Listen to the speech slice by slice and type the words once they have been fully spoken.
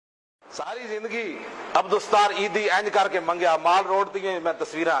ساری زندگی عبد الستار ایدھی اینج کر کے منگیا، مال روڈ دی میں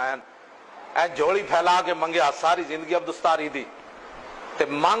تصویراں آئیں این جھولی پھیلا کے منگیا ساری زندگی عبد الستار ایدھی تے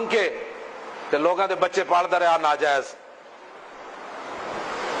منگ کے تے لوگاں دے بچے پالدا رہا ناجائز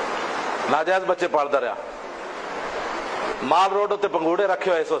بچے پالدا رہا، مال روڈ تے پنگوڑے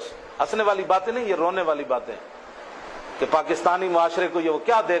رکھے ہوئے سوس۔ ہنسنے والی باتیں نہیں، یہ رونے والی باتیں کہ پاکستانی معاشرے کو یہ وہ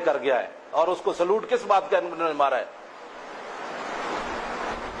کیا دے کر گیا ہے، اور اس کو سلوٹ کس بات کا انہوں نے مارا ہے۔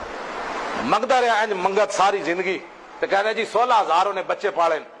 منگتا رہا انج منگت ساری زندگی تے کہنا جی 16,000 نے بچے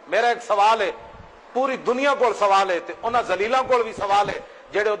پالے۔ میرا ایک سوال ہے، پوری دنیا کو سوال ہے تے انہاں ذلیلاں کو بھی سوال ہے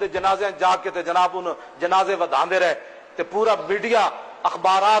جڑے اودے جنازے جا کے تے جناب ان جنازے وداندے رہے تے پورا میڈیا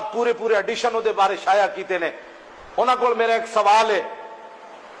اخبارات پورے ایڈیشن اودے بارے شائع کیتے نے۔ انہاں کو میرا ایک سوال ہے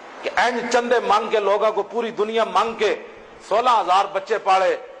کہ انج چندے مانگ کے لوگوں کو پوری دنیا مانگ کے 16,000 بچے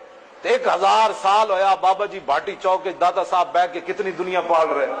پالے تے 1000 سال ہویا بابا جی بھاٹی چوک کے دادا صاحب بیٹھ کے کتنی دنیا پال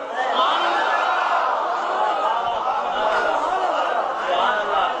رہے۔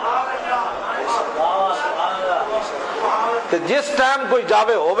 تے جس ٹائم کوئی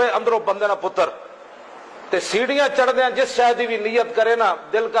جاوے ہوئے اندروں بندے نہ پتر تے سیڑھیاں چڑھ دیا جس شاید بھی نیت کرے نا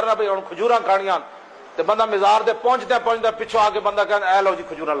دل کرنا بھئی ہن کھجوراں کھانیاں تے بندہ مزار دے پہنچدا پچھو آ کے بندہ کہنا اے لو جی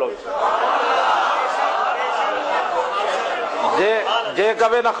کھجوراں لو جے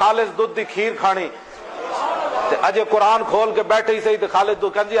کہے نا خالص دودھ دی کھیر کھانی تے اجے قرآن کھول کے بیٹھے ہی صحیح تے خالص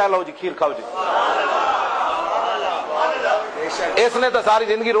دودھ کہندی اے لو جی کھیر کھاؤ جی۔ اس نے تو ساری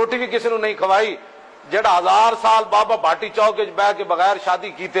زندگی روٹی بھی کسی نے نہیں کھوائی جڑا 1000 سال بابا بھاٹی چوک بیٹھ کے بغیر شادی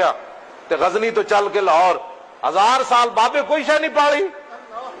کیتیا تے غزنی تو چل کے لاہور 1000 سال بابے کوئی شے نہیں پالی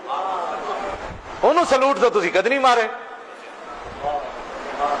انہوں سلوٹ تو تسی کد نہیں مارے۔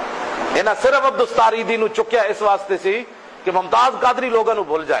 انہاں صرف عبد الستار ایدھی نو چکیا اس واسطے سی کہ ممتاز قادری لوگوں نو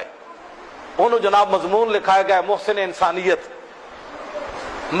بھول جائے۔ انہوں جناب مضمون لکھایا گیا محسن انسانیت،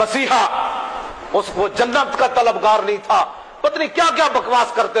 مسیحا اس کو جنت کا طلبگار نہیں تھا، پتہ نہیں کیا کیا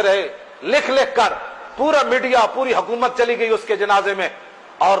بکواس کرتے رہے لکھ کر پورا میڈیا پوری حکومت چلی گئی اس کے جنازے میں،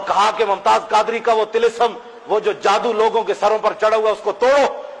 اور کہا کہ ممتاز قادری کا وہ طلسم وہ جو جادو لوگوں کے سروں پر چڑھا ہوا اس کو توڑو،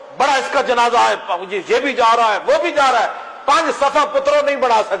 بڑا اس کا جنازہ ہے، یہ بھی جا رہا ہے وہ بھی جا رہا ہے۔ 5 صفحہ پتروں نہیں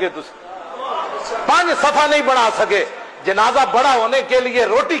بڑھا سکے، 5 صفحہ نہیں بڑھا سکے۔ جنازہ بڑا ہونے کے لیے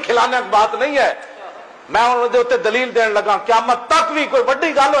روٹی کھلانے کی بات نہیں ہے۔ میں انہوں نے اتنے دلیل دین لگا قیامت تک بھی کوئی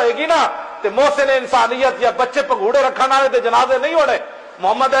بڑی گل ہوئے گی نا تے محسن انسانیت یا بچے پگوڑے رکھنے والے تے جنازے نہیں ہونے۔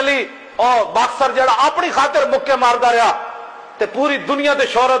 محمد علی اور باکسر جڑا اپنی خاطر مکے ماردا رہا تے پوری دنیا تے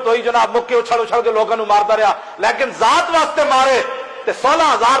شہرت ہوئی جناب مکے اچھل کے لوگوں ماردا رہا، لیکن ذات واسطے مارے تے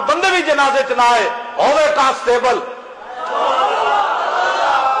 16,000 بندے بھی جنازے چ نہ آئے۔ ہوے کانسٹیبل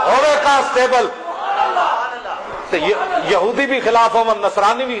تے یہودی بھی خلاف ہون،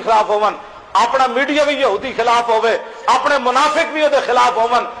 نصرانی بھی خلاف ہون، اپنا میڈیا بھی یہودی خلاف ہوئے، اپنے منافق بھی وہ خلاف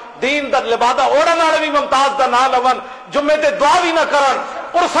ہون، دین دا لبادہ اوڑن والے بھی ممتاز دا نہ لون، جمعے تے دعا بھی نہ کرن،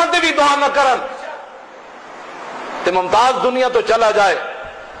 عرساں تے بھی دعا نہ کرن، تے ممتاز دنیا تو چلا جائے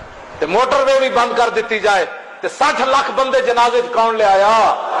تے موٹر وے بھی بند کر دیتی جائے تے 60 لاکھ بندے جنازے کون لے آیا۔